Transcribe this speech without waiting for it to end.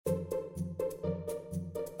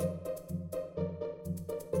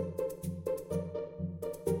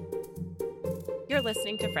You're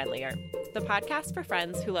listening to Friendlier, the podcast for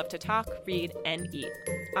friends who love to talk, read, and eat.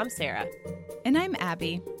 I'm Sarah. And I'm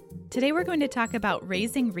Abby. Today we're going to talk about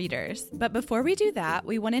raising readers. But before we do that,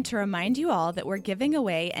 we wanted to remind you all that we're giving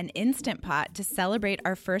away an Instant Pot to celebrate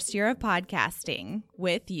our first year of podcasting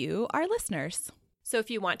with you, our listeners. So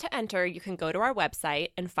if you want to enter, you can go to our website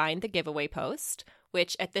and find the giveaway post,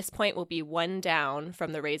 which at this point will be one down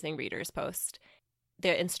from the Raising Readers post.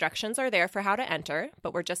 The instructions are there for how to enter,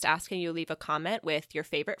 but we're just asking you to leave a comment with your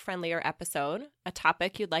favorite Friendlier episode, a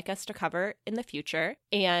topic you'd like us to cover in the future,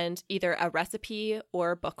 and either a recipe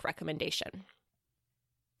or book recommendation.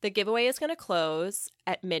 The giveaway is going to close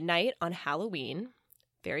at midnight on Halloween.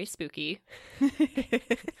 Very spooky.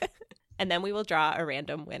 And then we will draw a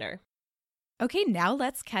random winner. Okay, now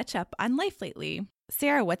let's catch up on life lately.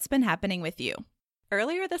 Sarah, what's been happening with you?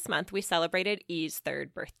 Earlier this month, we celebrated E's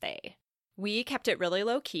 3rd birthday. We kept it really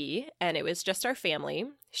low-key, and it was just our family.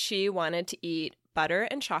 She wanted to eat butter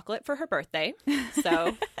and chocolate for her birthday,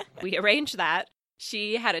 so we arranged that.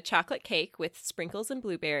 She had a chocolate cake with sprinkles and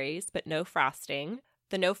blueberries, but no frosting.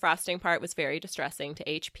 The no frosting part was very distressing to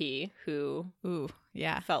HP, who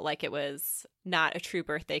felt like it was not a true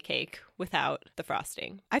birthday cake without the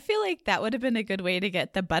frosting. I feel like that would have been a good way to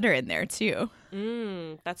get the butter in there, too.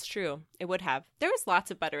 That's true. It would have. There was lots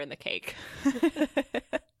of butter in the cake.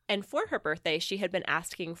 And for her birthday, she had been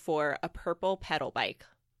asking for a purple pedal bike.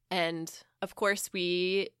 And of course,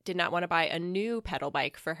 we did not want to buy a new pedal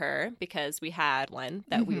bike for her because we had one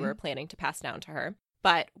that we were planning to pass down to her.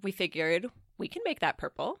 But we figured we can make that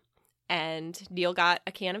purple. And Neil got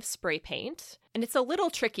a can of spray paint. And it's a little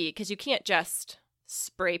tricky because you can't just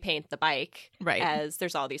spray paint the bike, right? As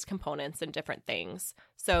there's all these components and different things.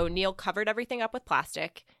 So Neil covered everything up with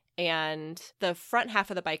plastic. And the front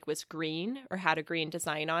half of the bike was green or had a green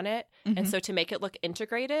design on it. And so to make it look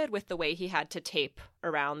integrated with the way he had to tape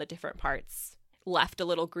around the different parts, left a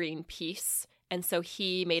little green piece. And so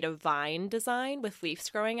he made a vine design with leaves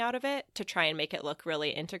growing out of it to try and make it look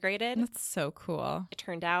really integrated. That's so cool. It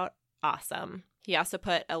turned out awesome. He also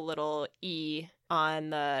put a little E on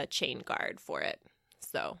the chain guard for it.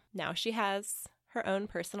 So now she has her own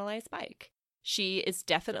personalized bike. She is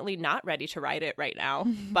definitely not ready to ride it right now,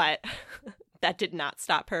 but that did not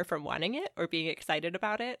stop her from wanting it or being excited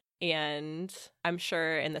about it. And I'm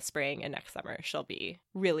sure in the spring and next summer, she'll be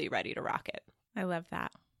really ready to rock it. I love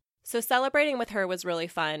that. So celebrating with her was really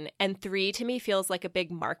fun. And 3 to me feels like a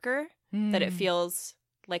big marker that it feels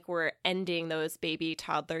like we're ending those baby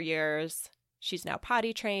toddler years. She's now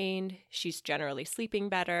potty trained. She's generally sleeping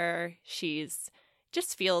better. She's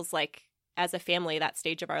just feels like as a family, that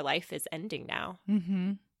stage of our life is ending now.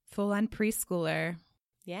 Full-on preschooler.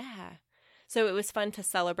 Yeah. So it was fun to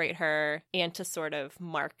celebrate her and to sort of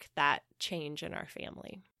mark that change in our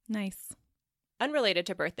family. Nice. Unrelated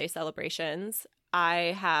to birthday celebrations,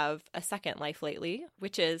 I have a second life lately,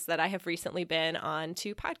 which is that I have recently been on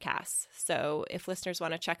 2 podcasts. So if listeners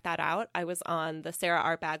want to check that out, I was on the Sarah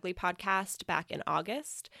R. Bagley podcast back in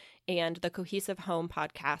August and the Cohesive Home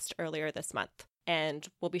podcast earlier this month. And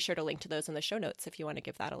we'll be sure to link to those in the show notes if you want to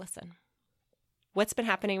give that a listen. What's been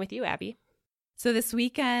happening with you, Abby? So this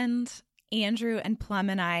weekend, Andrew and Plum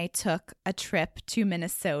and I took a trip to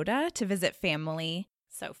Minnesota to visit family.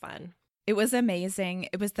 So fun. It was amazing.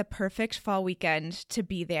 It was the perfect fall weekend to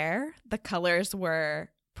be there. The colors were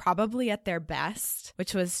probably at their best,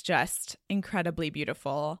 which was just incredibly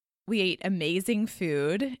beautiful. We ate amazing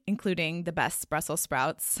food, including the best Brussels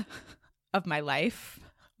sprouts of my life,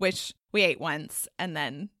 which we ate once and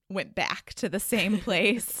then went back to the same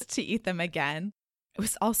place to eat them again. It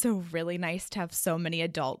was also really nice to have so many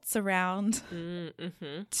adults around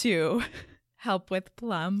to help with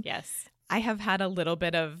Plum. Yes. I have had a little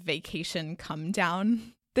bit of vacation come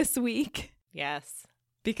down this week. Yes.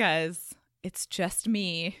 Because it's just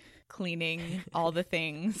me cleaning all the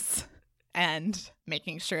things and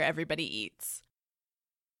making sure everybody eats.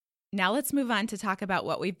 Now let's move on to talk about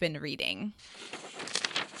what we've been reading.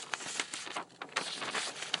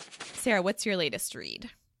 Sarah, what's your latest read?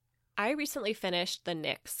 I recently finished The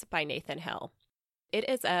Nix by Nathan Hill. It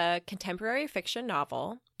is a contemporary fiction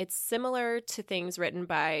novel. It's similar to things written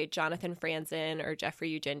by Jonathan Franzen or Jeffrey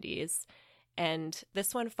Eugenides, and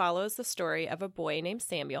this one follows the story of a boy named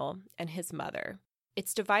Samuel and his mother.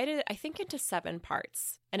 It's divided, I think, into 7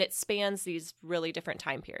 parts, and it spans these really different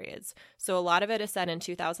time periods. So a lot of it is set in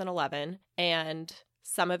 2011, and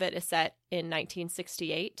some of it is set in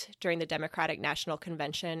 1968 during the Democratic National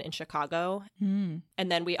Convention in Chicago. And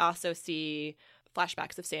then we also see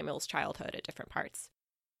flashbacks of Samuel's childhood at different parts.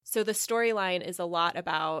 So the storyline is a lot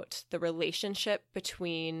about the relationship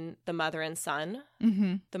between the mother and son.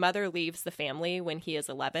 Mm-hmm. The mother leaves the family when he is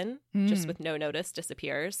 11, just with no notice,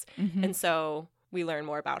 disappears. Mm-hmm. And so we learn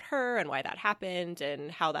more about her and why that happened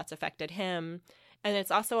and how that's affected him. And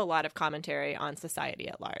it's also a lot of commentary on society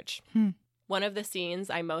at large. One of the scenes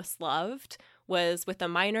I most loved was with a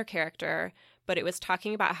minor character, but it was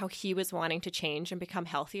talking about how he was wanting to change and become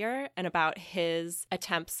healthier and about his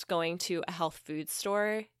attempts going to a health food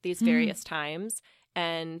store these various times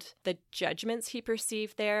and the judgments he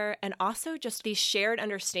perceived there, and also just these shared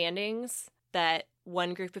understandings that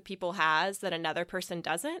one group of people has that another person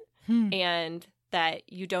doesn't, and that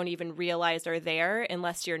you don't even realize are there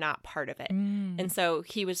unless you're not part of it. And so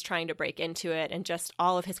he was trying to break into it, and just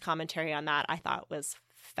all of his commentary on that I thought was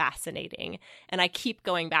fascinating. And I keep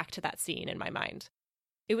going back to that scene in my mind.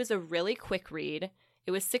 It was a really quick read.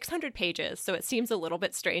 It was 600 pages, so it seems a little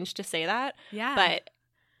bit strange to say that. Yeah. But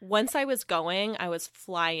once I was going, I was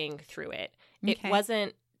flying through it. Okay. It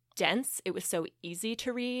wasn't dense. It was so easy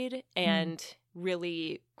to read and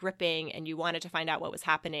really gripping, and you wanted to find out what was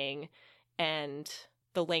happening. And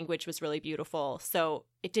the language was really beautiful. So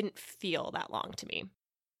it didn't feel that long to me.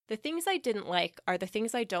 The things I didn't like are the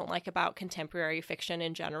things I don't like about contemporary fiction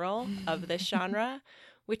in general of this genre,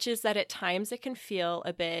 which is that at times it can feel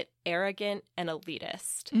a bit arrogant and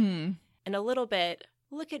elitist. And a little bit,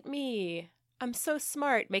 look at me, I'm so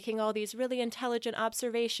smart, making all these really intelligent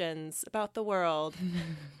observations about the world.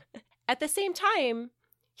 At the same time,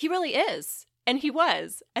 he really is. And he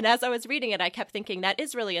was. And as I was reading it, I kept thinking that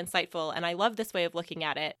is really insightful, and I love this way of looking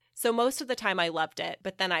at it. So most of the time I loved it,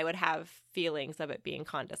 but then I would have feelings of it being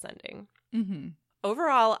condescending.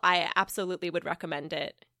 Overall, I absolutely would recommend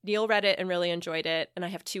it. Neil read it and really enjoyed it, and I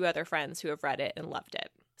have 2 other friends who have read it and loved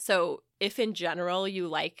it. So if in general you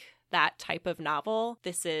like that type of novel,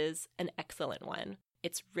 this is an excellent one.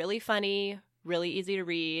 It's really funny, really easy to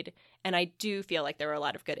read, and I do feel like there were a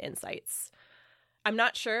lot of good insights. I'm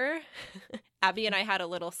not sure. Abby and I had a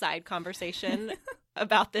little side conversation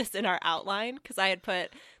about this in our outline because I had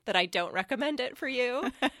put that I don't recommend it for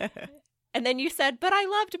you. And then you said, but I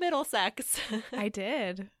loved Middlesex. I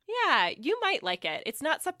did. Yeah, you might like it. It's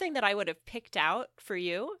not something that I would have picked out for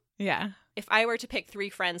you. Yeah. If I were to pick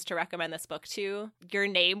 3 friends to recommend this book to, your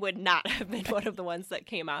name would not have been one of the ones that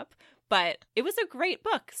came up. But it was a great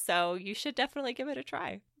book, so you should definitely give it a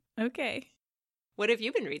try. Okay. What have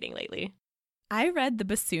you been reading lately? I read The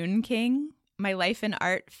Bassoon King, My Life in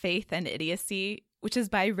Art, Faith, and Idiocy, which is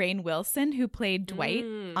by Rainn Wilson, who played Dwight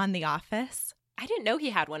on The Office. I didn't know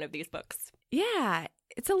he had one of these books. Yeah,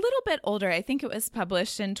 it's a little bit older. I think it was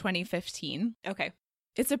published in 2015. Okay.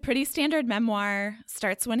 It's a pretty standard memoir,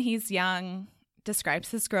 starts when he's young,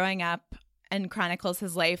 describes his growing up, and chronicles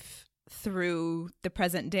his life through the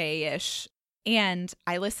present day-ish. And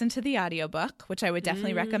I listened to the audiobook, which I would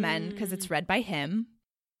definitely recommend because it's read by him.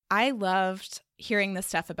 I loved hearing the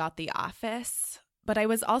stuff about The Office, but I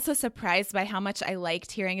was also surprised by how much I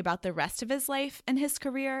liked hearing about the rest of his life and his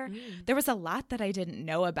career. There was a lot that I didn't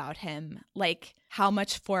know about him, like how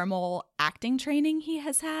much formal acting training he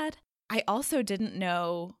has had. I also didn't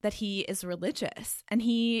know that he is religious, and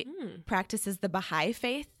he practices the Baha'i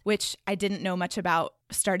faith, which I didn't know much about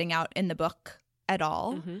starting out in the book at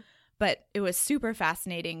all. But it was super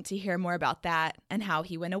fascinating to hear more about that and how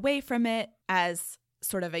he went away from it as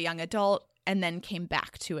sort of a young adult and then came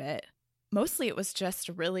back to it. Mostly it was just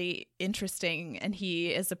really interesting, and he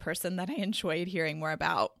is a person that I enjoyed hearing more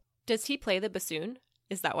about. Does he play the bassoon?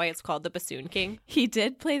 Is that why it's called The Bassoon King? He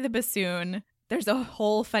did play the bassoon. There's a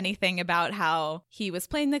whole funny thing about how he was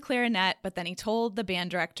playing the clarinet, but then he told the band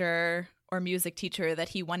director or music teacher that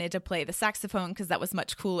he wanted to play the saxophone because that was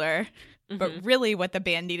much cooler. But really what the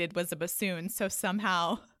band needed was a bassoon. So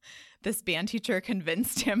somehow this band teacher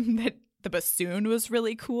convinced him that the bassoon was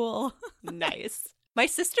really cool. Nice. My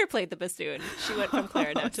sister played the bassoon. She went from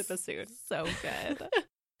clarinet to bassoon. So good.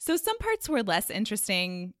 So some parts were less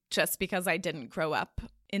interesting just because I didn't grow up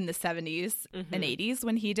in the 70s and 80s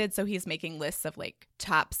when he did. So he's making lists of like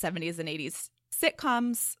top 70s and 80s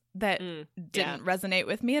sitcoms that didn't resonate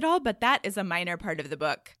with me at all. But that is a minor part of the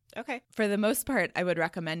book. Okay. For the most part, I would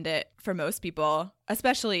recommend it for most people,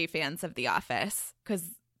 especially fans of The Office,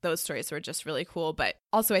 because those stories were just really cool. But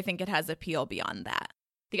also I think it has appeal beyond that.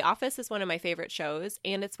 The Office is one of my favorite shows,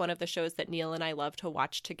 and it's one of the shows that Neil and I love to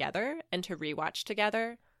watch together and to rewatch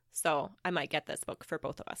together. So I might get this book for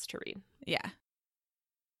both of us to read. Yeah.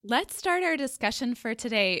 Let's start our discussion for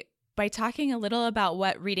today by talking a little about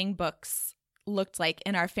what reading books looked like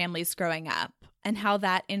in our families growing up and how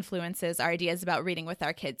that influences our ideas about reading with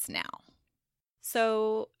our kids now.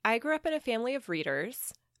 So I grew up in a family of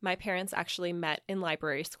readers. My parents actually met in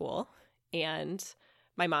library school, and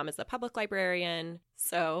my mom is a public librarian.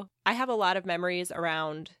 So I have a lot of memories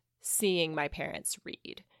around seeing my parents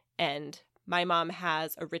read. And my mom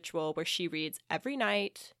has a ritual where she reads every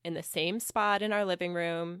night in the same spot in our living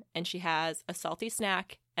room, and she has a salty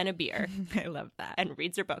snack and a beer. I love that. And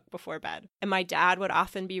reads her book before bed. And my dad would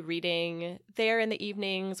often be reading there in the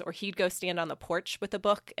evenings, or he'd go stand on the porch with a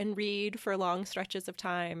book and read for long stretches of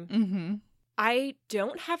time. Mm-hmm. I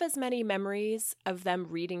don't have as many memories of them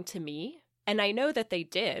reading to me. And I know that they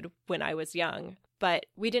did when I was young, but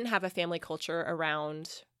we didn't have a family culture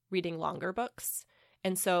around reading longer books.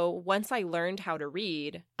 And so once I learned how to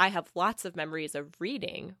read, I have lots of memories of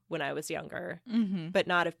reading when I was younger, but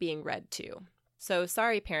not of being read to. So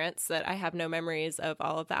sorry, parents, that I have no memories of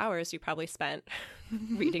all of the hours you probably spent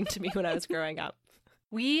reading to me when I was growing up.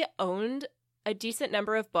 We owned a decent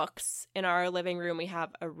number of books in our living room. We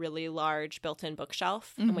have a really large built-in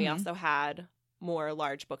bookshelf, and we also had more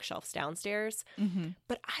large bookshelves downstairs.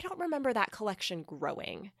 But I don't remember that collection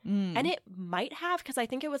growing. And it might have, because I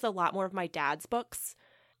think it was a lot more of my dad's books.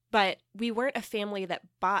 But we weren't a family that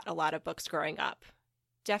bought a lot of books growing up.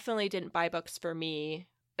 Definitely didn't buy books for me,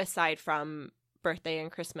 aside from birthday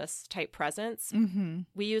and Christmas type presents.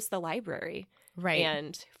 We used the library. Right.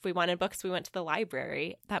 And if we wanted books, we went to the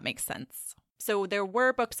library. That makes sense. So there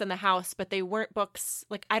were books in the house, but they weren't books,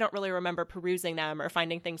 like I don't really remember perusing them or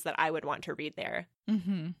finding things that I would want to read there.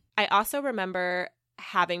 I also remember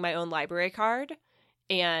having my own library card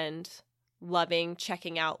and loving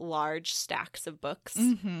checking out large stacks of books.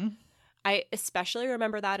 I especially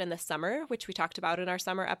remember that in the summer, which we talked about in our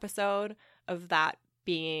summer episode, of that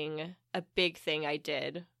being a big thing I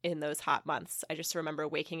did in those hot months. I just remember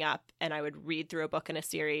waking up and I would read through a book in a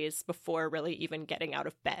series before really even getting out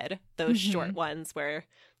of bed. Those short ones where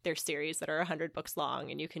there's series that are 100 books long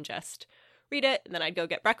and you can just read it, and then I'd go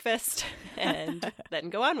get breakfast and then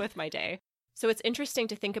go on with my day. So it's interesting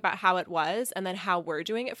to think about how it was and then how we're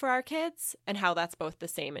doing it for our kids and how that's both the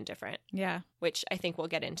same and different. Yeah. Which I think we'll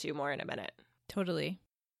get into more in a minute. Totally.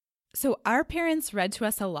 So our parents read to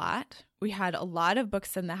us a lot. We had a lot of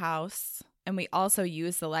books in the house, and we also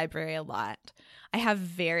used the library a lot. I have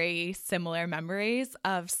very similar memories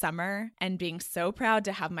of summer and being so proud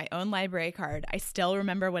to have my own library card. I still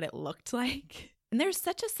remember what it looked like. And there's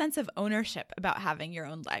such a sense of ownership about having your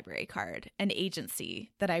own library card and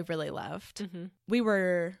agency that I really loved. We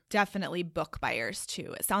were definitely book buyers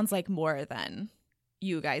too. It sounds like more than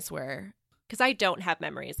you guys were. Because I don't have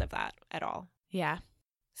memories of that at all. Yeah.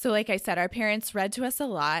 So like I said, our parents read to us a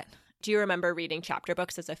lot. Do you remember reading chapter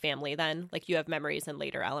books as a family then? Like you have memories in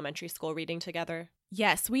later elementary school reading together?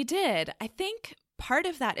 Yes, we did. I think part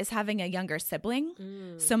of that is having a younger sibling.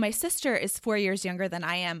 So my sister is 4 years younger than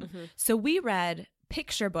I am. So we read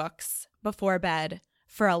picture books before bed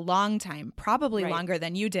for a long time, probably longer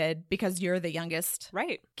than you did because you're the youngest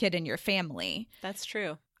kid in your family. That's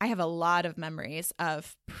true. I have a lot of memories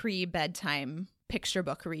of pre-bedtime picture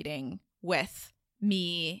book reading with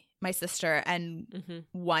me, my sister, and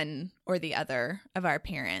one or the other of our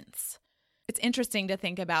parents. It's interesting to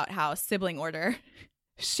think about how sibling order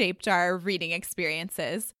shaped our reading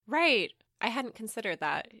experiences. Right. I hadn't considered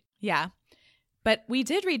that. Yeah. But we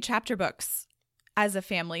did read chapter books as a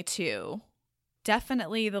family too.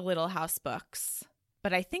 Definitely the Little House books,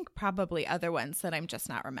 but I think probably other ones that I'm just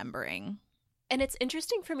not remembering. And it's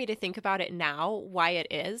interesting for me to think about it now, why it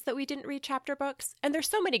is that we didn't read chapter books. And there's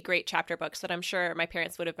so many great chapter books that I'm sure my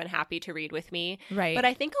parents would have been happy to read with me. Right. But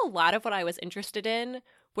I think a lot of what I was interested in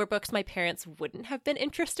were books my parents wouldn't have been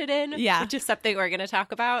interested in, which is something we're going to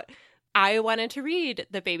talk about. I wanted to read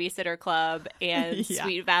The Babysitter Club and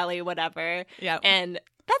Sweet Valley, whatever. And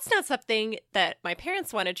that's not something that my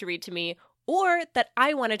parents wanted to read to me or that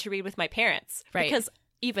I wanted to read with my parents. Right. Because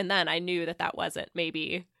even then, I knew that that wasn't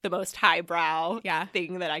maybe the most highbrow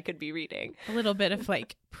thing that I could be reading. A little bit of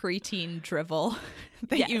like preteen drivel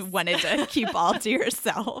that you wanted to keep all to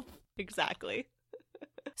yourself. Exactly.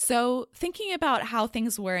 So thinking about how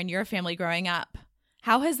things were in your family growing up,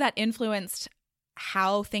 how has that influenced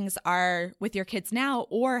how things are with your kids now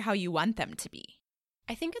or how you want them to be?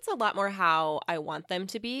 I think it's a lot more how I want them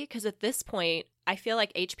to be, because at this point, I feel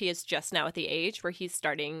like HP is just now at the age where he's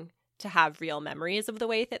starting to have real memories of the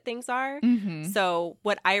way that things are. So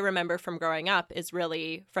what I remember from growing up is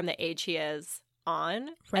really from the age he is on,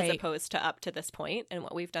 as opposed to up to this point and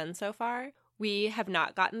what we've done so far. We have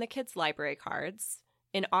not gotten the kids' library cards.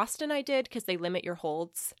 In Austin, I did because they limit your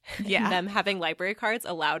holds. Yeah. Them having library cards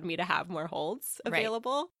allowed me to have more holds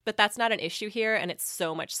available. Right. But that's not an issue here, and it's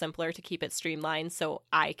so much simpler to keep it streamlined so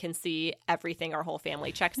I can see everything our whole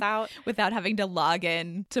family checks out. Without having to log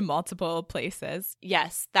in to multiple places.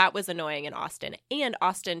 Yes, that was annoying in Austin. And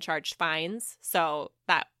Austin charged fines, so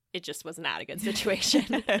that it just was not a good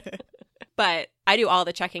situation. But I do all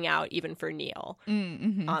the checking out, even for Neil,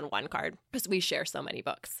 on one card, because we share so many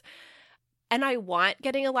books. And I want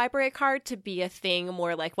getting a library card to be a thing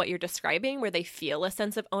more like what you're describing, where they feel a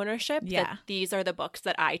sense of ownership. Yeah. That these are the books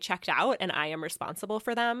that I checked out and I am responsible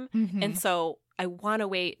for them. And so I want to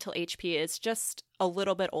wait till HP is just a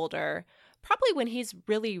little bit older, probably when he's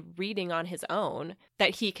really reading on his own,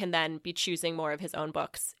 that he can then be choosing more of his own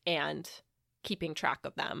books and keeping track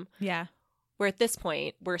of them. Yeah. Where at this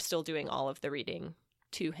point, we're still doing all of the reading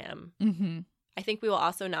to him. I think we will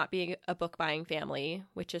also not be a book buying family,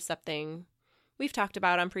 which is something we've talked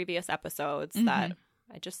about on previous episodes, that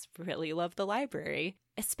I just really love the library.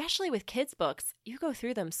 Especially with kids' books, you go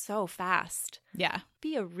through them so fast. Yeah.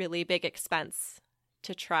 Be a really big expense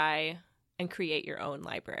to try and create your own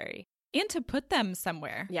library. And to put them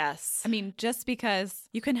somewhere. Yes. I mean, just because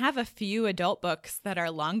you can have a few adult books that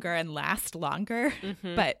are longer and last longer,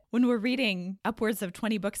 but when we're reading upwards of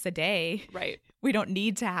 20 books a day, right, we don't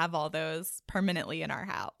need to have all those permanently in our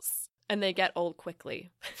house. And they get old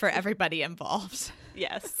quickly. For everybody involved.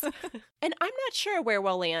 Yes. And I'm not sure where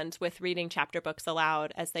we'll land with reading chapter books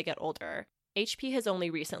aloud as they get older. HP has only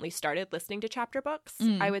recently started listening to chapter books.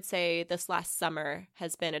 I would say this last summer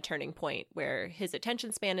has been a turning point where his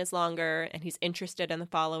attention span is longer and he's interested in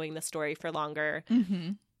following the story for longer.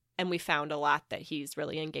 And we found a lot that he's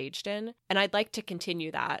really engaged in. And I'd like to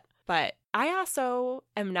continue that. But I also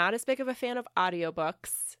am not as big of a fan of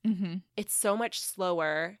audiobooks. It's so much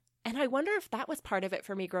slower. And I wonder if that was part of it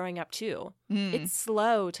for me growing up, too. It's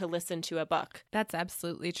slow to listen to a book. That's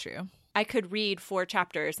absolutely true. I could read 4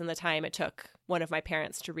 chapters in the time it took one of my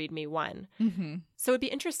parents to read me one. So it'd be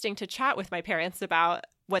interesting to chat with my parents about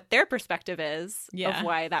what their perspective is of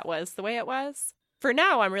why that was the way it was. For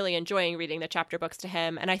now, I'm really enjoying reading the chapter books to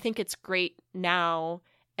him. And I think it's great now,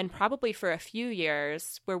 and probably for a few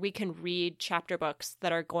years, where we can read chapter books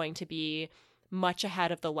that are going to be much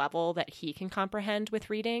ahead of the level that he can comprehend with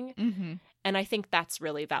reading. And I think that's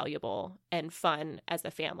really valuable and fun as a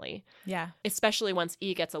family. Yeah. Especially once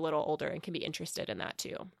E gets a little older and can be interested in that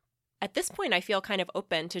too. At this point, I feel kind of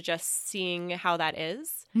open to just seeing how that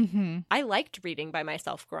is. I liked reading by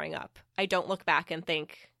myself growing up. I don't look back and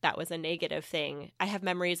think that was a negative thing. I have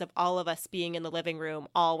memories of all of us being in the living room,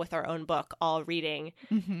 all with our own book, all reading.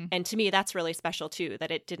 And to me, that's really special too, that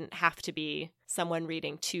it didn't have to be someone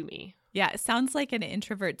reading to me. Yeah, it sounds like an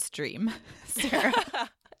introvert's dream, Sarah.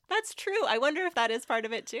 That's true. I wonder if that is part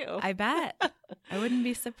of it too. I bet. I wouldn't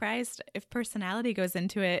be surprised if personality goes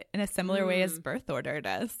into it in a similar way as birth order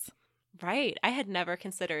does. Right. I had never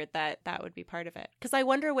considered that that would be part of it. Because I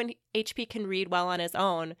wonder when HP can read well on his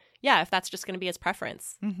own, if that's just going to be his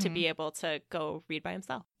preference to be able to go read by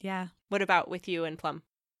himself. Yeah. What about with you and Plum?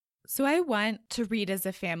 So I want to read as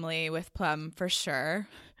a family with Plum for sure.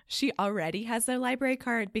 She already has a library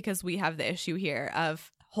card because we have the issue here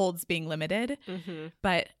of holds being limited.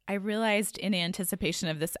 But I realized in anticipation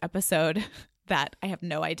of this episode that I have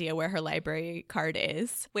no idea where her library card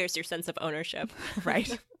is. Where's your sense of ownership?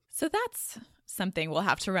 Right. So that's something we'll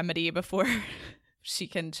have to remedy before she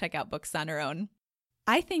can check out books on her own.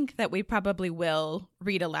 I think that we probably will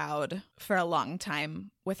read aloud for a long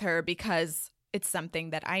time with her because it's something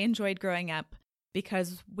that I enjoyed growing up,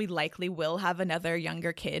 because we likely will have another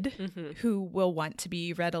younger kid who will want to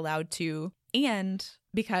be read aloud to, and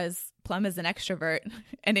because Plum is an extrovert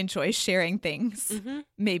and enjoys sharing things,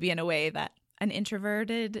 maybe in a way that an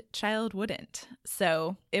introverted child wouldn't.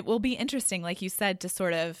 So it will be interesting, like you said, to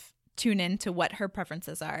sort of tune into what her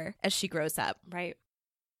preferences are as she grows up. Right.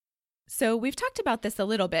 So we've talked about this a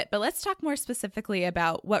little bit, but let's talk more specifically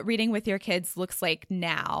about what reading with your kids looks like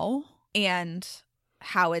now and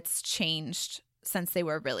how it's changed since they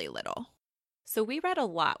were really little. So we read a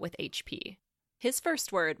lot with HP. His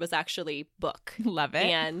first word was actually book. Love it.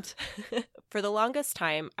 And for the longest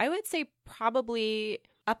time, I would say probably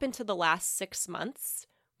up into the last 6 months,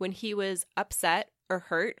 when he was upset or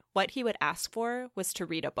hurt, what he would ask for was to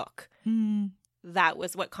read a book. That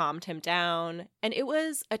was what calmed him down. And it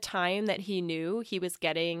was a time that he knew he was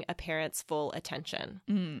getting a parent's full attention.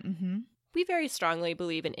 We very strongly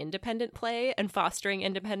believe in independent play and fostering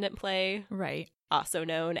independent play. Right. Also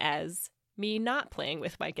known as me not playing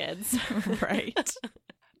with my kids. Right.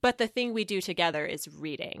 But the thing we do together is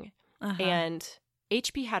reading. And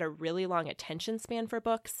HP had a really long attention span for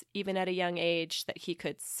books, even at a young age, that he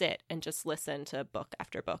could sit and just listen to book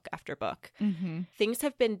after book after book. Mm-hmm. Things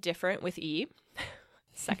have been different with E,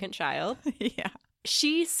 second child. Yeah.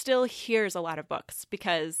 She still hears a lot of books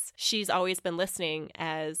because she's always been listening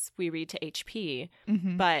as we read to HP.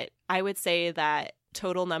 Mm-hmm. But I would say that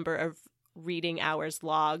total number of reading hours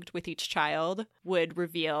logged with each child would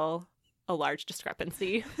reveal a large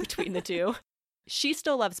discrepancy between the two. She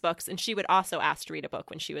still loves books, and she would also ask to read a book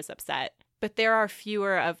when she was upset. But there are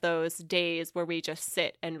fewer of those days where we just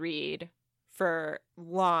sit and read for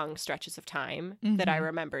long stretches of time that I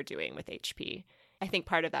remember doing with HP. I think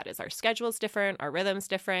part of that is our schedule's different, our rhythm's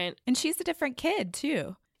different. And she's a different kid,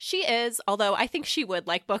 too. She is, although I think she would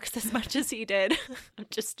like books as much as he did,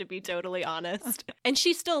 just to be totally honest. And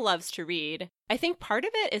she still loves to read. I think part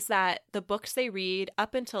of it is that the books they read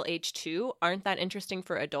up until age 2 aren't that interesting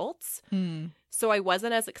for adults. Mm. So I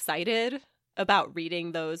wasn't as excited about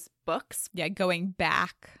reading those books. Yeah, going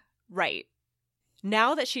back. Right.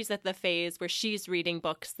 Now that she's at the phase where she's reading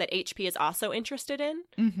books that HP is also interested in,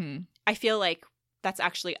 Mm-hmm. I feel like that's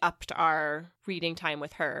actually upped our reading time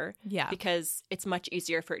with her. Yeah. Because it's much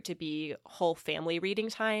easier for it to be whole family reading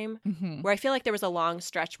time. Mm-hmm. Where I feel like there was a long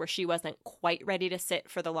stretch where she wasn't quite ready to sit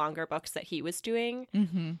for the longer books that he was doing.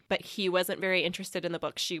 Mm-hmm. But he wasn't very interested in the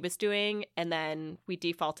books she was doing. And then we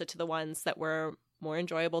defaulted to the ones that were more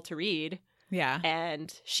enjoyable to read. Yeah.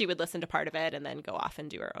 And she would listen to part of it and then go off and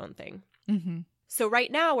do her own thing. Mm-hmm. So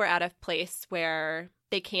right now we're at a place where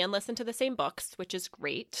they can listen to the same books, which is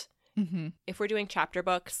great. Mm-hmm. If we're doing chapter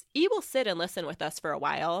books, E will sit and listen with us for a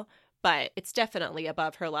while, but it's definitely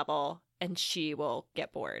above her level, and she will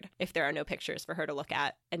get bored if there are no pictures for her to look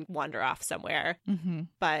at and wander off somewhere. Mm-hmm.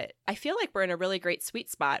 But I feel like we're in a really great sweet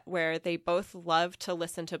spot where they both love to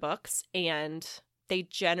listen to books, and they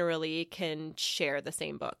generally can share the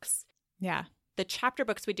same books. Yeah. The chapter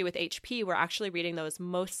books we do with HP, we're actually reading those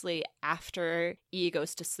mostly after E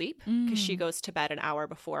goes to sleep because she goes to bed an hour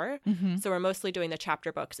before. Mm-hmm. So we're mostly doing the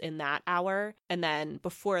chapter books in that hour. And then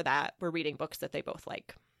before that, we're reading books that they both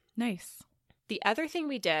like. Nice. The other thing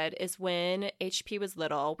we did is when HP was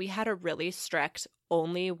little, we had a really strict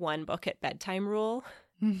only one book at bedtime rule.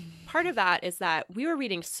 Part of that is that we were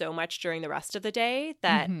reading so much during the rest of the day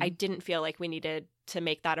that I didn't feel like we needed to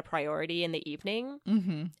make that a priority in the evening.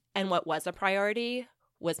 Mm-hmm. And what was a priority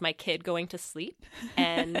was my kid going to sleep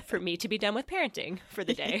and for me to be done with parenting for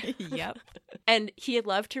the day. Yep. And he had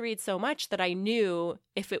loved to read so much that I knew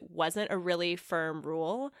if it wasn't a really firm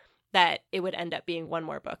rule, that it would end up being one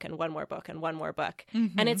more book and one more book and one more book.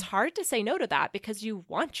 Mm-hmm. And it's hard to say no to that because you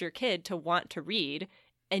want your kid to want to read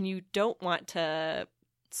and you don't want to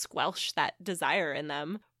squelch that desire in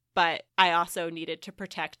them. But I also needed to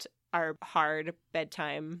protect our hard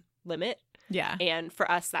bedtime limit. Yeah. And for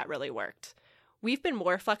us, that really worked. We've been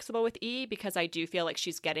more flexible with E because I do feel like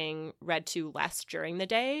she's getting read to less during the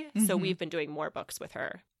day. So we've been doing more books with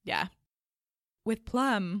her. Yeah. With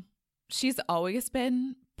Plum, she's always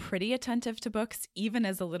been pretty attentive to books. Even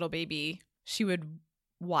as a little baby, she would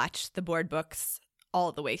watch the board books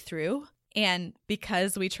all the way through. And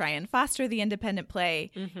because we try and foster the independent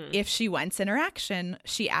play, if she wants interaction,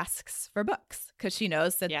 she asks for books because she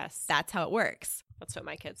knows that that's how it works. That's what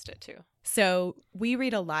my kids did too. So we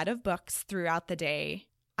read a lot of books throughout the day.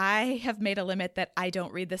 I have made a limit that I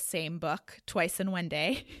don't read the same book twice in one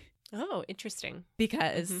day. Oh, interesting.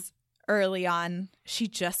 Because early on, she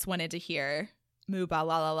just wanted to hear Moo Ba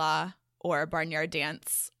La La La or Barnyard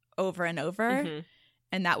Dance over and over.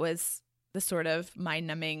 And that was the sort of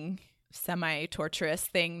mind-numbing, semi-torturous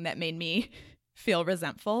thing that made me feel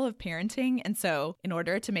resentful of parenting. And so in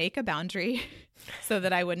order to make a boundary so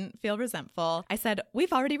that I wouldn't feel resentful, I said,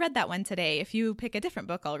 we've already read that one today. If you pick a different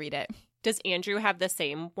book, I'll read it. Does Andrew have the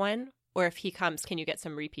same one? Or if he comes, can you get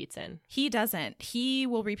some repeats in? He doesn't. He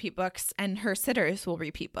will repeat books and her sitters will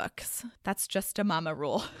repeat books. That's just a mama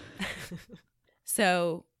rule.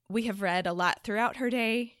 So we have read a lot throughout her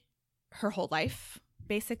day, her whole life,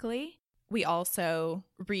 basically. We also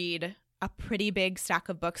read a pretty big stack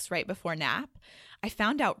of books right before nap. I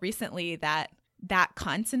found out recently that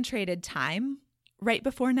concentrated time right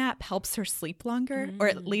before nap helps her sleep longer, or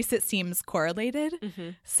at least it seems correlated.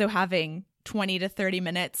 So having 20 to 30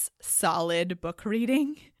 minutes solid book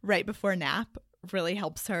reading right before nap really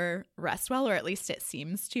helps her rest well, or at least it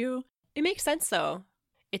seems to. It makes sense, though.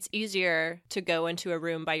 It's easier to go into a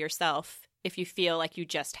room by yourself if you feel like you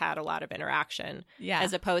just had a lot of interaction,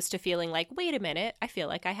 as opposed to feeling like, wait a minute, I feel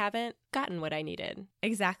like I haven't gotten what I needed.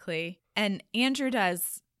 Exactly. And Andrew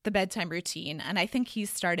does the bedtime routine, and I think he's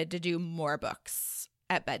started to do more books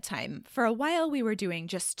at bedtime. For a while, we were doing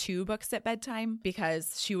just 2 books at bedtime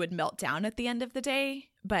because she would melt down at the end of the day.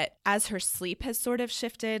 But as her sleep has sort of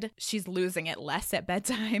shifted, she's losing it less at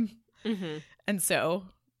bedtime. Mm-hmm. And so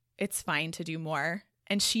it's fine to do more.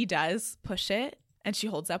 And she does push it. And she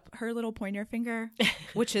holds up her little pointer finger,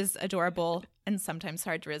 which is adorable and sometimes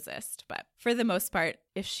hard to resist. But for the most part,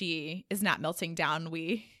 if she is not melting down,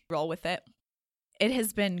 we roll with it. It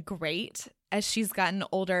has been great as she's gotten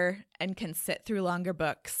older and can sit through longer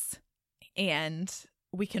books. And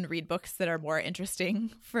we can read books that are more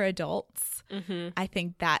interesting for adults. Mm-hmm. I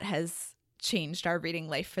think that has changed our reading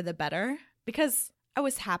life for the better because I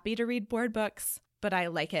was happy to read board books, but I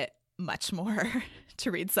like it much more to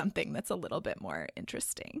read something that's a little bit more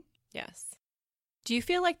interesting. Yes. Do you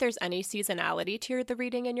feel like there's any seasonality to the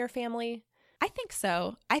reading in your family? I think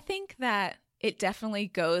so. I think that it definitely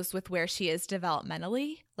goes with where she is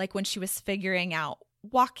developmentally. Like when she was figuring out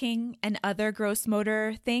walking and other gross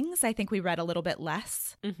motor things, I think we read a little bit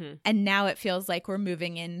less. Mm-hmm. And now it feels like we're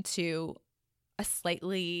moving into a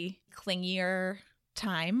slightly clingier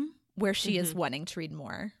time where she is wanting to read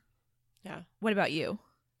more. Yeah. What about you?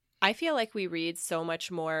 I feel like we read so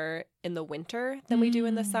much more in the winter than we do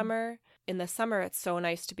in the summer. In the summer, it's so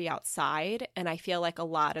nice to be outside. And I feel like a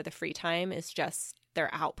lot of the free time is just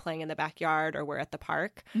they're out playing in the backyard or we're at the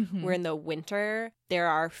park. Mm-hmm. Where in the winter, there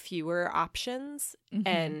are fewer options. Mm-hmm.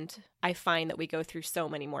 And I find that we go through so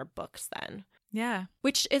many more books then. Yeah.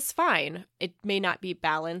 Which is fine. It may not be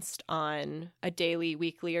balanced on a daily,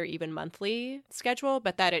 weekly, or even monthly schedule,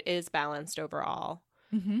 but that it is balanced overall.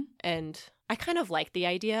 Mm-hmm. And I kind of like the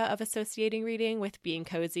idea of associating reading with being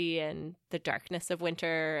cozy and the darkness of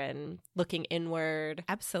winter and looking inward.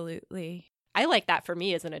 Absolutely. I like that for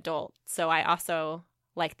me as an adult. So I also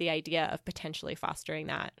like the idea of potentially fostering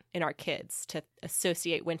that in our kids to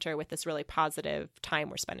associate winter with this really positive time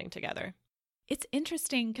we're spending together. It's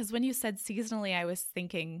interesting because when you said seasonally, I was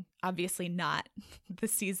thinking obviously not the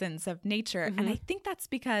seasons of nature. Mm-hmm. And I think that's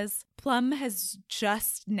because Plum has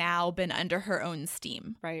just now been under her own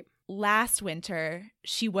steam. Right. Last winter,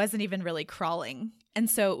 she wasn't even really crawling. And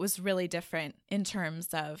so it was really different in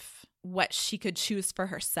terms of what she could choose for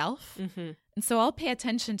herself. Mm-hmm. And so I'll pay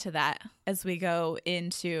attention to that as we go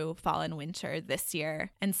into fall and winter this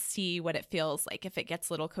year and see what it feels like if it gets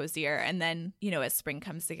a little cozier. And then, as spring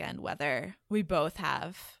comes again, whether we both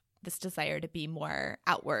have this desire to be more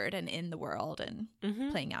outward and in the world and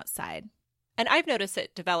playing outside. And I've noticed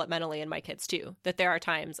it developmentally in my kids too, that there are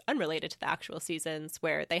times unrelated to the actual seasons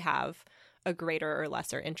where they have a greater or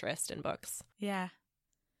lesser interest in books. Yeah.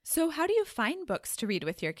 So how do you find books to read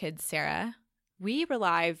with your kids, Sarah? We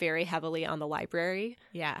rely very heavily on the library.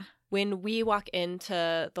 Yeah. When we walk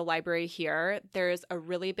into the library here, there's a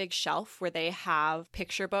really big shelf where they have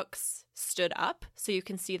picture books stood up so you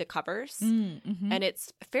can see the covers. Mm-hmm. And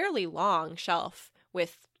it's a fairly long shelf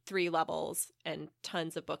with 3 levels and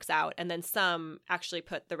tons of books out. And then some actually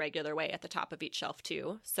put the regular way at the top of each shelf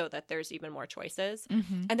too, so that there's even more choices.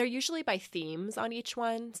 Mm-hmm. And they're usually by themes on each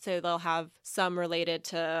one. So they'll have some related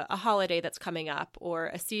to a holiday that's coming up or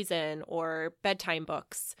a season or bedtime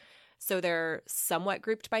books. So they're somewhat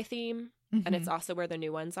grouped by theme. And it's also where the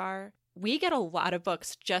new ones are. We get a lot of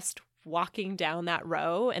books just walking down that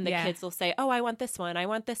row, and the kids will say, oh, I want this one,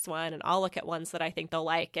 and I'll look at ones that I think they'll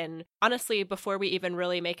like. And honestly, before we even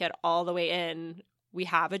really make it all the way in, we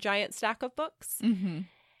have a giant stack of books. Mm-hmm.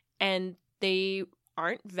 And they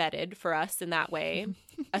aren't vetted for us in that way,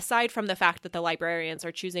 aside from the fact that the librarians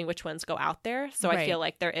are choosing which ones go out there. So I feel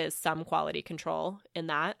like there is some quality control in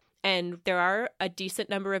that. And there are a decent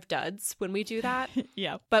number of duds when we do that.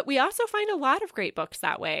 Yeah. But we also find a lot of great books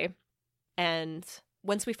that way. And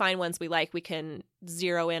once we find ones we like, we can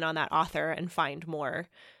zero in on that author and find more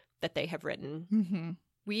that they have written. Mm-hmm.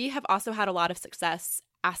 We have also had a lot of success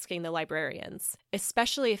asking the librarians,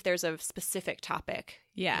 especially if there's a specific topic.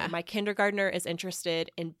 Yeah. My kindergartner is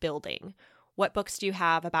interested in building. What books do you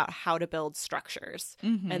have about how to build structures?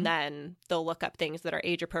 Mm-hmm. And then they'll look up things that are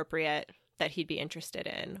age appropriate that he'd be interested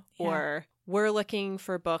in. Yeah. Or we're looking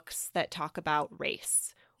for books that talk about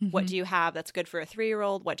race. What do you have that's good for a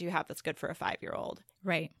 3-year-old? What do you have that's good for a 5-year-old?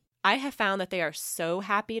 Right. I have found that they are so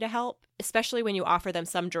happy to help, especially when you offer them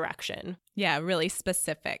some direction. Yeah, really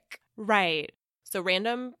specific. Right. So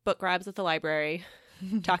random book grabs at the library,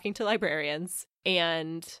 talking to librarians.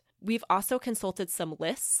 And we've also consulted some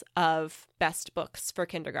lists of best books for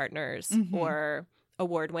kindergartners or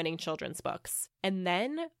award-winning children's books. And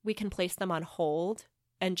then we can place them on hold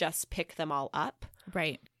and just pick them all up.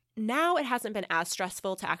 Right. Now it hasn't been as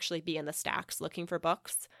stressful to actually be in the stacks looking for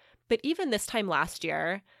books. But even this time last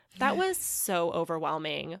year, That was so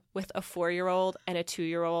overwhelming with a 4-year-old and a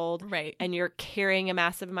 2-year-old. Right. And you're carrying a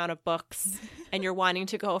massive amount of books and you're wanting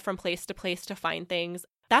to go from place to place to find things.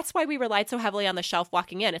 That's why we relied so heavily on the shelf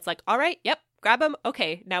walking in. It's like, all right, yep, grab them.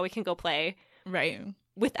 Okay, now we can go play. Right.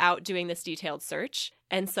 Without doing this detailed search.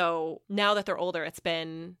 And so now that they're older, it's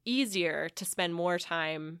been easier to spend more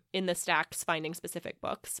time in the stacks finding specific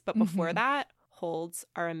books. But before that, holds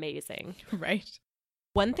are amazing. Right.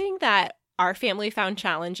 One thing that our family found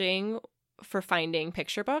challenging for finding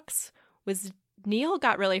picture books was Neil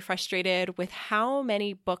got really frustrated with how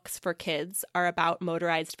many books for kids are about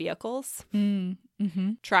motorized vehicles,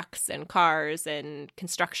 trucks and cars and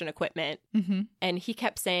construction equipment. And he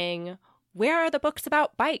kept saying, where are the books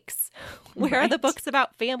about bikes? Where are the books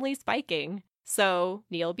about families biking? So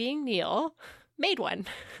Neil, being Neil, made one.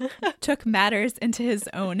 Took matters into his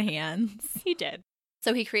own hands. He did.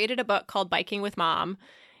 So he created a book called Biking with Mom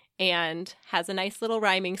and has a nice little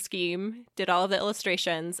rhyming scheme, did all of the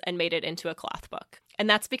illustrations, and made it into a cloth book. And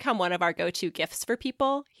that's become one of our go-to gifts for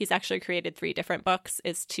people. He's actually created 3 different books,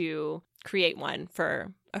 is to create one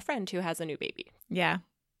for a friend who has a new baby. Yeah.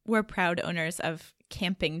 We're proud owners of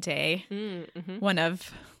Camping Day, one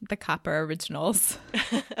of the Copper originals.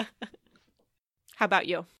 How about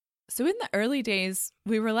you? So in the early days,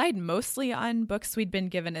 we relied mostly on books we'd been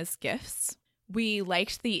given as gifts. We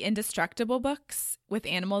liked the Indestructible books with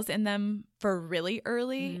animals in them for really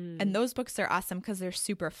early. And those books are awesome because they're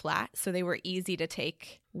super flat. So they were easy to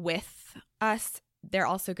take with us. They're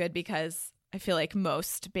also good because I feel like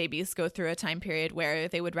most babies go through a time period where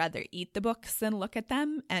they would rather eat the books than look at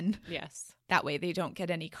them. And yes, that way they don't get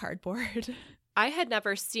any cardboard. I had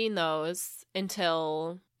never seen those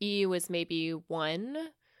until E was maybe 1,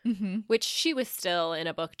 which she was still in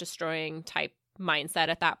a book destroying type mindset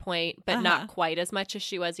at that point, but not quite as much as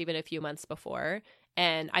she was even a few months before.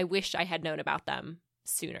 And I wish I had known about them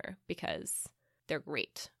sooner because they're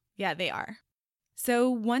great. Yeah, they are. So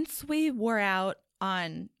once we wore out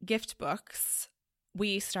on gift books,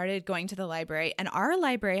 we started going to the library, and our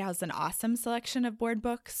library has an awesome selection of board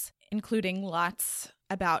books, including lots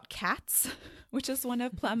about cats, which is one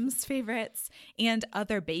of Plum's favorites, and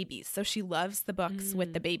other babies. So she loves the books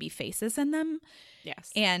with the baby faces in them.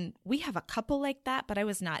 Yes. And we have a couple like that, but I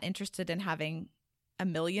was not interested in having a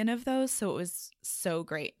million of those. So it was so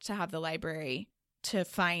great to have the library to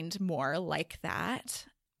find more like that.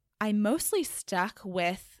 I mostly stuck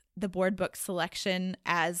with the board book selection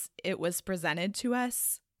as it was presented to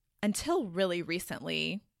us until really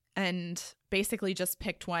recently, and basically just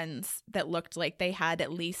picked ones that looked like they had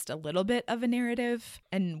at least a little bit of a narrative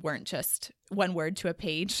and weren't just one word to a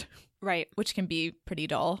page. Right. Which can be pretty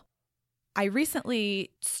dull. I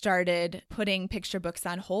recently started putting picture books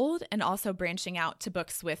on hold and also branching out to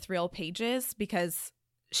books with real pages because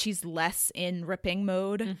she's less in ripping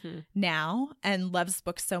mode now and loves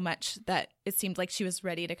books so much that it seemed like she was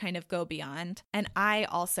ready to kind of go beyond. And I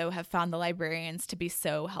also have found the librarians to be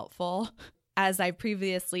so helpful. As I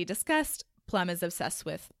previously discussed, Plum is obsessed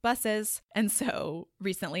with buses. And so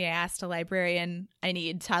recently I asked a librarian, I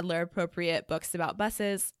need toddler appropriate books about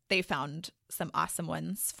buses. They found some awesome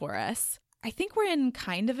ones for us. I think we're in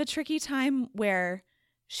kind of a tricky time where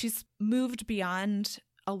she's moved beyond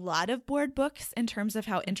a lot of board books in terms of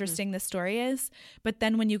how interesting the story is. But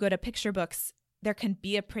then when you go to picture books, there can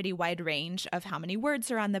be a pretty wide range of how many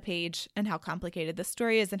words are on the page and how complicated the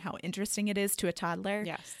story is and how interesting it is to a toddler.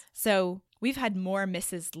 Yes. So we've had more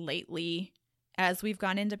misses lately as we've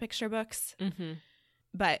gone into picture books.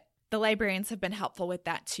 But the librarians have been helpful with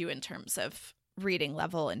that too in terms of reading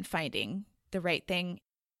level and finding the right thing.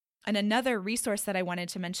 And another resource that I wanted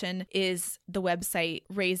to mention is the website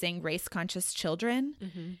Raising Race Conscious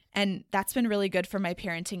Children. And that's been really good for my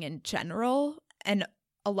parenting in general. And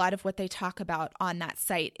a lot of what they talk about on that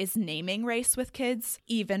site is naming race with kids,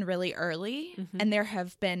 even really early. And there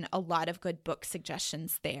have been a lot of good book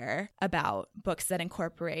suggestions there about books that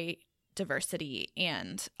incorporate diversity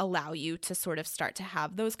and allow you to sort of start to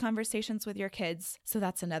have those conversations with your kids. So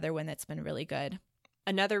that's another one that's been really good.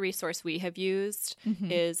 Another resource we have used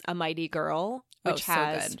is A Mighty Girl, which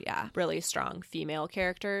has good, really strong female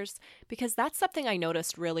characters, because that's something I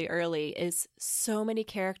noticed really early is so many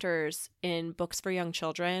characters in books for young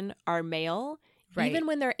children are male, even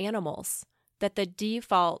when they're animals, that the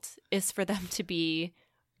default is for them to be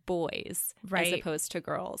boys as opposed to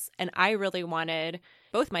girls. And I really wanted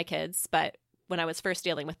both my kids, but when I was first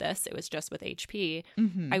dealing with this, it was just with HP.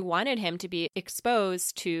 I wanted him to be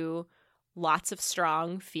exposed to lots of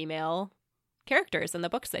strong female characters in the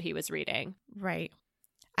books that he was reading. Right.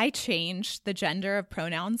 I changed the gender of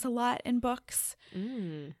pronouns a lot in books.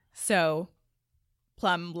 So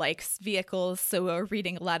Plum likes vehicles, so we're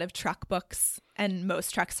reading a lot of truck books, and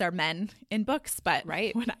most trucks are men in books, but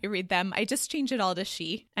Right. when I read them, I just change it all to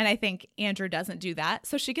she. And I think Andrew doesn't do that,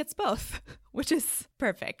 so she gets both, which is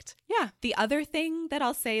perfect. Yeah. The other thing that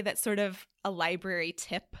I'll say that's sort of a library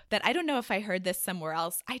tip that I don't know if I heard this somewhere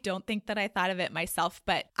else. I don't think that I thought of it myself,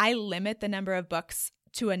 but I limit the number of books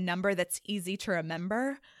to a number that's easy to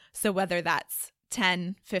remember. So whether that's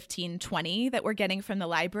 10, 15, 20 that we're getting from the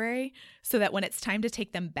library, so that when it's time to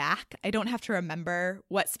take them back, I don't have to remember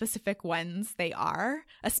what specific ones they are,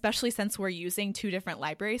 especially since we're using 2 different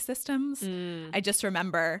library systems. I just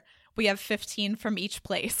remember we have 15 from each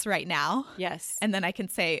place right now. Yes. And then I can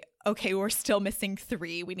say, okay, we're still missing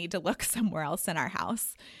 3. We need to look somewhere else in our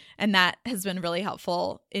house. And that has been really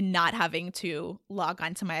helpful in not having to log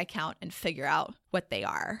onto my account and figure out what they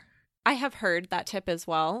are. I have heard that tip as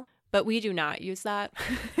well, but we do not use that.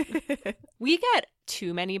 We get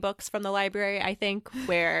too many books from the library, I think,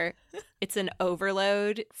 where it's an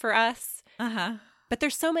overload for us. Uh-huh. But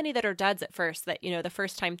there's so many that are duds at first that, the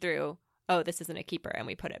first time through, oh, this isn't a keeper, and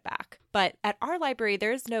we put it back. But at our library,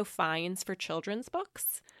 there's no fines for children's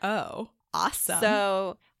books. Oh, awesome.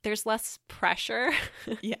 So there's less pressure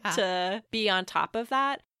to be on top of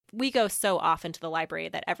that. We go so often to the library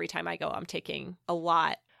that every time I go, I'm taking a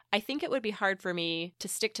lot. I think it would be hard for me to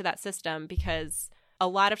stick to that system because a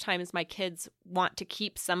lot of times my kids want to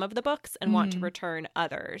keep some of the books and want to return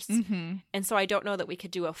others. Mm-hmm. And so I don't know that we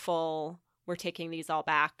could do a full, we're taking these all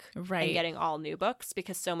back and getting all new books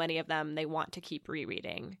because so many of them they want to keep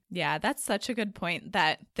rereading. Yeah, that's such a good point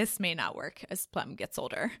that this may not work as Plum gets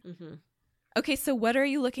older. Mm-hmm. Okay, so what are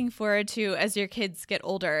you looking forward to as your kids get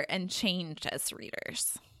older and change as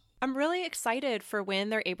readers? I'm really excited for when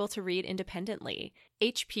they're able to read independently.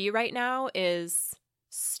 HP right now is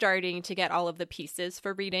starting to get all of the pieces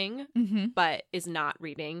for reading, but is not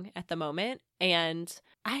reading at the moment. And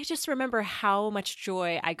I just remember how much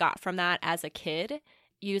joy I got from that as a kid,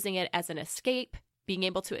 using it as an escape, being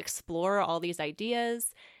able to explore all these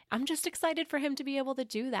ideas. I'm just excited for him to be able to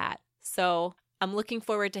do that. So I'm looking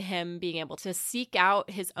forward to him being able to seek out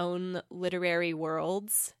his own literary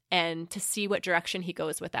worlds and to see what direction he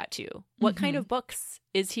goes with that too. What kind of books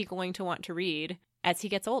is he going to want to read as he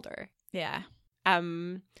gets older? Yeah.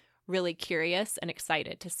 I'm really curious and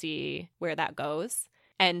excited to see where that goes.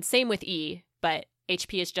 And same with E, but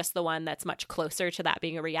HP is just the one that's much closer to that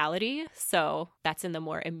being a reality. So that's in the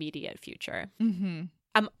more immediate future. Mm-hmm.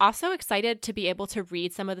 I'm also excited to be able to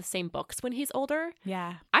read some of the same books when he's older.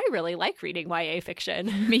 Yeah. I really like reading YA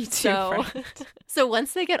fiction. Me too. So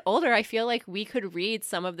once they get older, I feel like we could read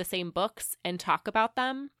some of the same books and talk about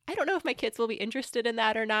them. I don't know if my kids will be interested in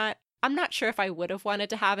that or not. I'm not sure if I would have wanted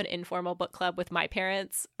to have an informal book club with my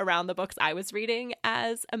parents around the books I was reading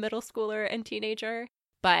as a middle schooler and teenager,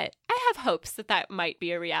 but I have hopes that that might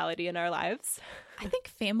be a reality in our lives. I think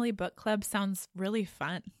family book club sounds really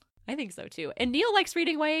fun. I think so too. And Neil likes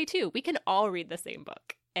reading YA too. We can all read the same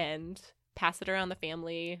book and pass it around the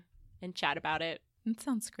family and chat about it. That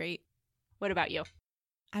sounds great. What about you?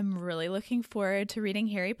 I'm really looking forward to reading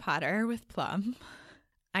Harry Potter with Plum.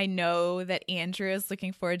 I know that Andrew is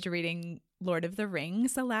looking forward to reading Lord of the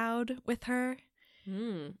Rings aloud with her.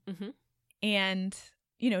 Mm-hmm. And,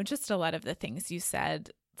 just a lot of the things you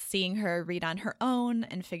said, seeing her read on her own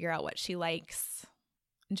and figure out what she likes,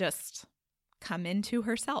 just come into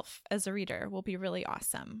herself as a reader will be really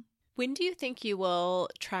awesome. When do you think you will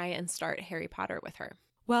try and start Harry Potter with her?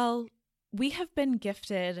 Well, we have been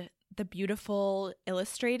gifted the beautiful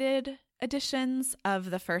illustrated editions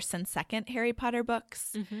of the first and second Harry Potter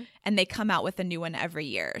books, and they come out with a new one every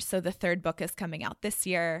year. So the third book is coming out this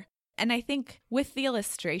year. And I think with the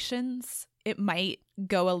illustrations, it might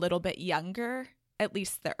go a little bit younger, at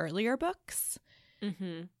least the earlier books.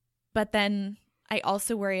 But then I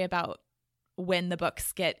also worry about when the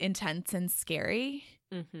books get intense and scary.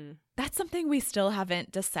 That's something we still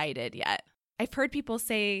haven't decided yet. I've heard people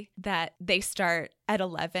say that they start at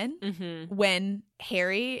 11 when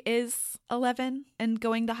Harry is 11 and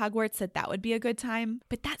going to Hogwarts, that would be a good time.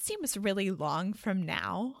 But that seems really long from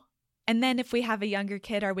now. And then if we have a younger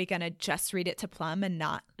kid, are we going to just read it to Plum and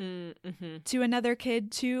not to another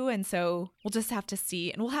kid too? And so we'll just have to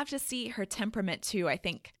see. And we'll have to see her temperament too. I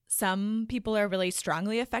think some people are really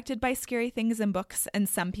strongly affected by scary things in books and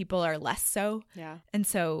some people are less so. Yeah. And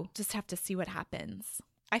so just have to see what happens.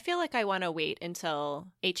 I feel like I want to wait until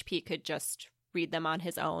HP could just read them on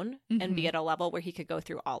his own and be at a level where he could go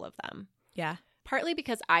through all of them. Yeah. Partly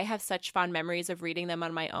because I have such fond memories of reading them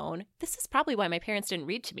on my own. This is probably why my parents didn't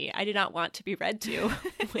read to me. I did not want to be read to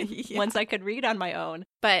once I could read on my own.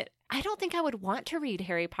 But I don't think I would want to read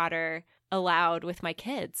Harry Potter aloud with my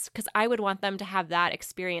kids because I would want them to have that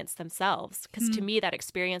experience themselves because to me that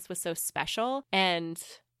experience was so special. And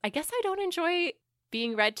I guess I don't enjoy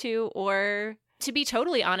being read to, or to be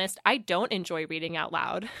totally honest, I don't enjoy reading out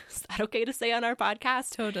loud. Is that okay to say on our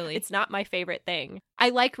podcast? Totally. It's not my favorite thing. I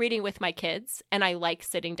like reading with my kids and I like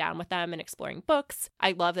sitting down with them and exploring books.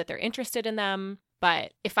 I love that they're interested in them.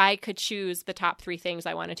 But if I could choose the top 3 things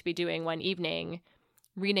I wanted to be doing one evening,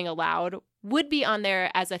 reading aloud would be on there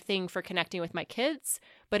as a thing for connecting with my kids.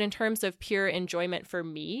 But in terms of pure enjoyment for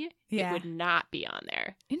me, it would not be on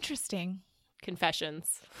there. Interesting.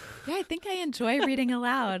 Confessions. Yeah, I think I enjoy reading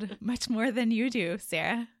aloud much more than you do,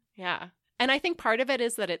 Sarah. Yeah. And I think part of it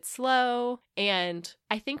is that it's slow. And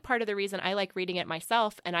I think part of the reason I like reading it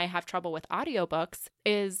myself and I have trouble with audiobooks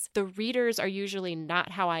is the readers are usually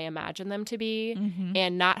not how I imagine them to be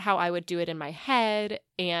and not how I would do it in my head.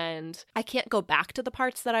 And I can't go back to the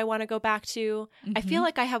parts that I want to go back to. I feel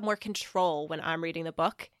like I have more control when I'm reading the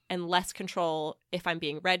book and less control if I'm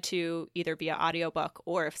being read to, either via audiobook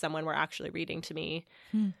or if someone were actually reading to me.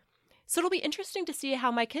 So it'll be interesting to see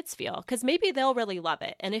how my kids feel because maybe they'll really love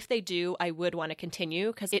it. And if they do, I would want to continue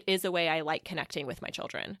because it is a way I like connecting with my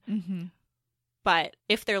children. But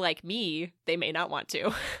if they're like me, they may not want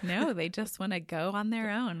to. No, they just want to go on their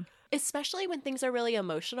own. Especially when things are really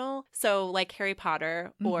emotional. So like Harry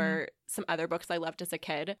Potter or some other books I loved as a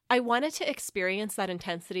kid. I wanted to experience that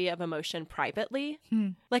intensity of emotion privately.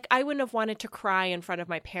 Like I wouldn't have wanted to cry in front of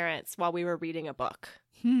my parents while we were reading a book.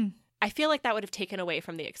 I feel like that would have taken away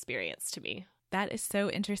from the experience to me. That is so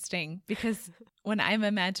interesting because when I'm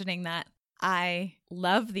imagining that, I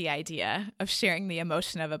love the idea of sharing the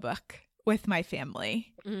emotion of a book with my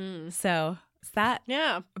family. So is that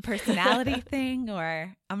a personality thing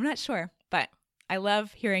or I'm not sure, but I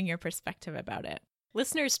love hearing your perspective about it.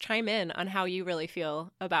 Listeners, chime in on how you really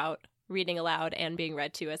feel about reading aloud and being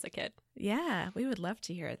read to as a kid. Yeah, we would love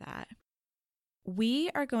to hear that. We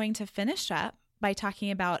are going to finish up by talking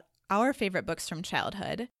about our favorite books from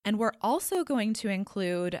childhood, and we're also going to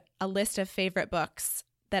include a list of favorite books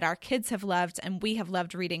that our kids have loved and we have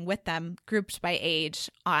loved reading with them, grouped by age,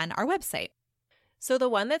 on our website. So the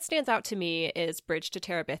one that stands out to me is Bridge to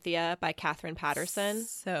Terabithia by Katherine Paterson.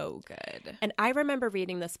 So good. And I remember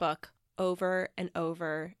reading this book over and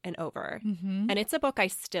over and over. And it's a book I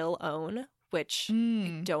still own, which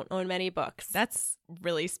I don't own many books. That's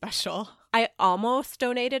really special. I almost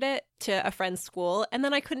donated it to a friend's school, and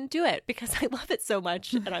then I couldn't do it because I love it so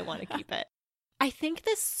much and I want to keep it. I think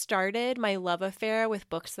this started my love affair with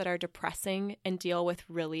books that are depressing and deal with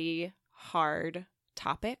really hard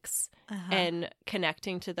topics and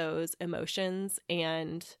connecting to those emotions,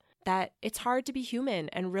 and that it's hard to be human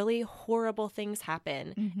and really horrible things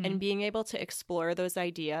happen, and being able to explore those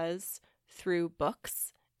ideas through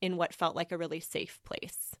books in what felt like a really safe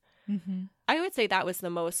place. I would say that was the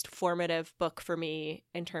most formative book for me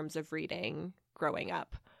in terms of reading growing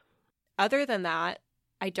up. Other than that,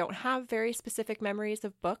 I don't have very specific memories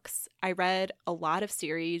of books. I read a lot of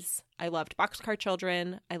series. I loved Boxcar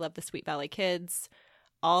Children. I loved the Sweet Valley Kids,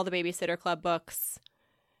 all the Babysitter Club books.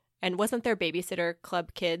 And wasn't there Babysitter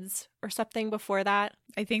Club Kids or something before that?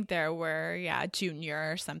 I think there were,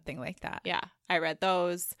 Junior or something like that. Yeah, I read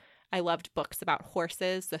those. I loved books about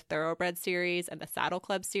horses, the Thoroughbred series and the Saddle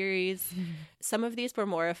Club series. Some of these were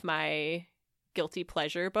more of my guilty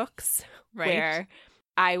pleasure books, where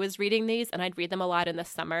I was reading these and I'd read them a lot in the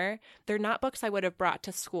summer. They're not books I would have brought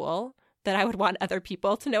to school that I would want other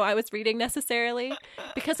people to know I was reading necessarily,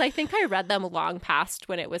 because I think I read them long past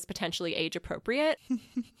when it was potentially age appropriate.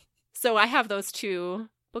 So I have those two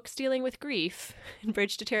books dealing with grief and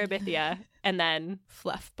Bridge to Terabithia, and then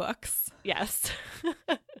fluff books. Yes.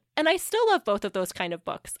 And I still love both of those kind of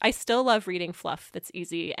books. I still love reading fluff that's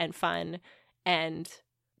easy and fun and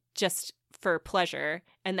just for pleasure.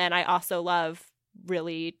 And then I also love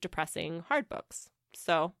really depressing hard books.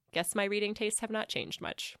 So guess my reading tastes have not changed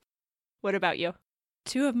much. What about you?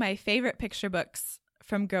 Two of my favorite picture books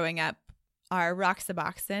from growing up are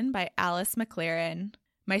Roxaboxen by Alice McLaren.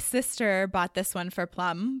 My sister bought this one for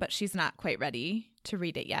Plum, but she's not quite ready to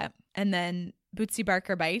read it yet. And then Bootsy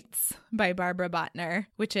Barker Bites by Barbara Botner,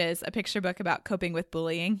 which is a picture book about coping with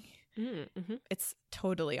bullying. It's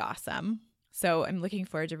totally awesome. So I'm looking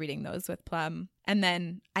forward to reading those with Plum. And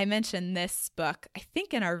then I mentioned this book, I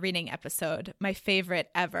think in our reading episode. My favorite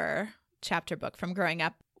ever chapter book from growing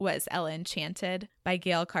up was Ella Enchanted by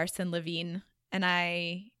Gail Carson Levine. And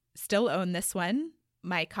I still own this one.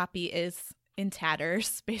 My copy is in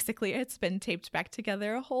tatters. Basically, it's been taped back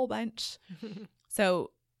together a whole bunch.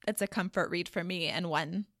 So it's a comfort read for me, and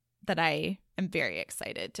one that I am very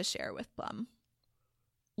excited to share with Plum.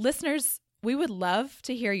 Listeners, We would love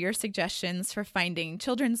to hear your suggestions for finding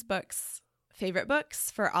children's books, favorite books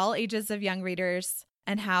for all ages of young readers,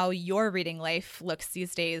 and how your reading life looks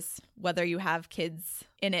these days, whether you have kids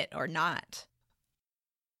in it or not.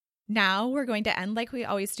 Now we're going to end like we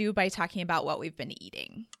always do by talking about what we've been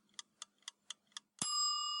eating.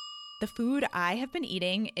 The food I have been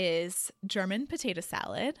eating is German potato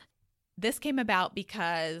salad. This came about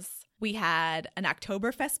because we had an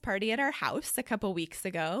Oktoberfest party at our house a couple weeks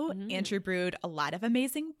ago. Andrew brewed a lot of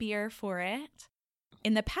amazing beer for it.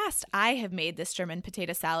 In the past, I have made this German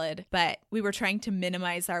potato salad, but we were trying to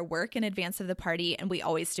minimize our work in advance of the party, and we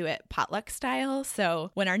always do it potluck style. So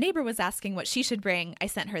when our neighbor was asking what she should bring, I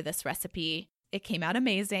sent her this recipe. It came out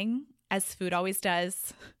amazing, as food always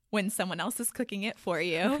does when someone else is cooking it for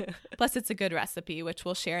you. Plus, it's a good recipe, which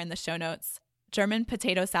we'll share in the show notes. German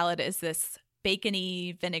potato salad is this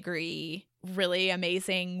bacony, vinegary, really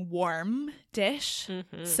amazing warm dish.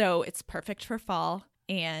 So it's perfect for fall,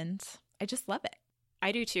 and I just love it.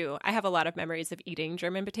 I do too. I have a lot of memories of eating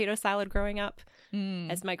German potato salad growing up,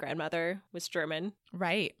 as my grandmother was German.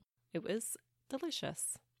 Right. It was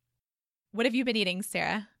delicious. What have you been eating,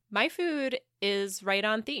 Sarah? My food is right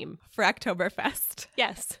on theme. For Oktoberfest.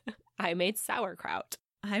 Yes. I made sauerkraut.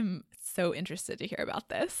 I'm so interested to hear about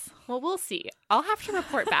this. Well, we'll see. I'll have to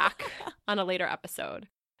report back on a later episode.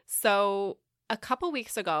 So a couple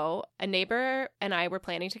weeks ago, a neighbor and I were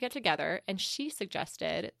planning to get together, and she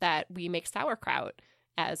suggested that we make sauerkraut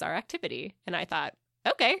as our activity. And I thought,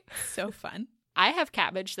 okay. So fun. I have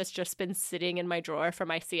cabbage that's just been sitting in my drawer for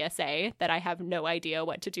my CSA that I have no idea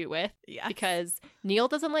what to do with. Yes. Because Neil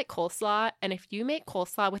doesn't like coleslaw. And if you make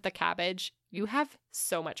coleslaw with the cabbage, you have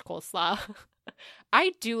so much coleslaw.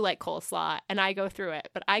 I do like coleslaw and I go through it,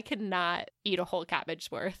 but I cannot eat a whole cabbage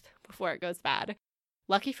worth before it goes bad.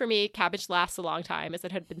 Lucky for me, cabbage lasts a long time as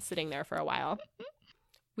it had been sitting there for a while.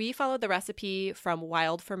 We followed the recipe from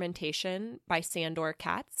Wild Fermentation by Sandor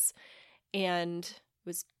Katz, and it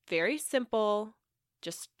was very simple.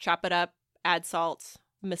 Just chop it up, add salt,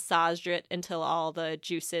 massage it until all the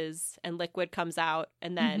juices and liquid comes out.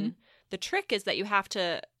 And then the trick is that you have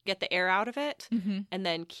to get the air out of it and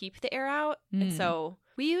then keep the air out. And so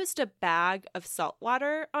we used a bag of salt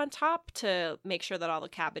water on top to make sure that all the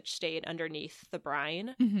cabbage stayed underneath the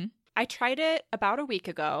brine. I tried it about a week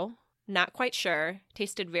ago. Not quite sure.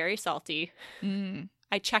 Tasted very salty.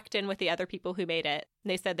 I checked in with the other people who made it. And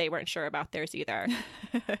they said they weren't sure about theirs either.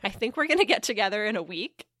 I think we're going to get together in a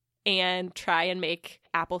week and try and make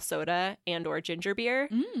apple soda and or ginger beer.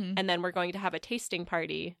 And then we're going to have a tasting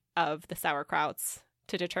party of the sauerkrauts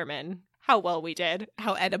to determine how well we did.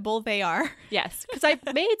 How edible they are. Yes, because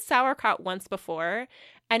I've made sauerkraut once before,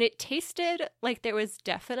 and it tasted like there was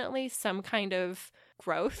definitely some kind of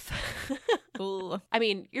growth. I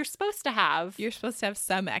mean, you're supposed to have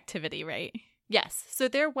some activity, right? Yes. So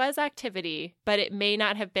there was activity, but it may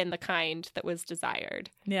not have been the kind that was desired.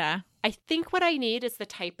 Yeah. I think what I need is the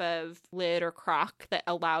type of lid or crock that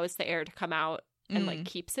allows the air to come out and like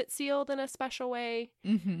keeps it sealed in a special way.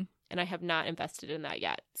 And I have not invested in that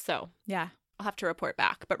yet. So yeah, I'll have to report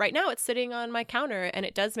back. But right now it's sitting on my counter, and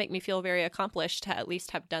it does make me feel very accomplished to at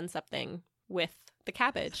least have done something with the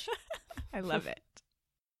cabbage. I love it.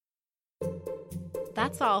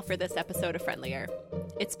 That's all for this episode of Friendlier.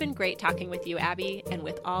 It's been great talking with you, Abby, and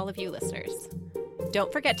with all of you listeners.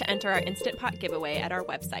 Don't forget to enter our Instant Pot giveaway at our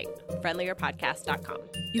website, friendlierpodcast.com.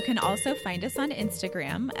 You can also find us on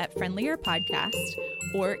Instagram at friendlierpodcast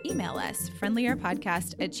or email us,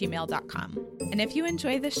 friendlierpodcast@gmail.com. And if you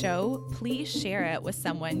enjoy the show, please share it with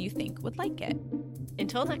someone you think would like it.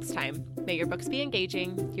 Until next time, may your books be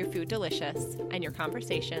engaging, your food delicious, and your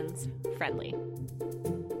conversations friendly.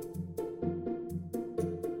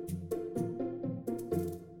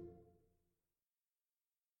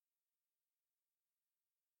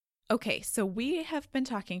 Okay, so we have been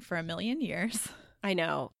talking for a million years. I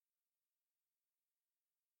know.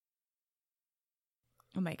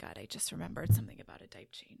 Oh my God, I just remembered something about a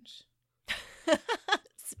diaper change.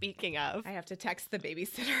 Speaking of. I have to text the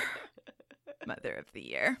babysitter. Mother of the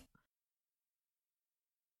year.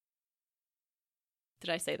 Did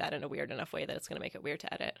I say that in a weird enough way that it's going to make it weird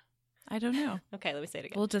to edit? I don't know. Okay, let me say it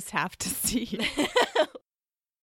again. We'll just have to see.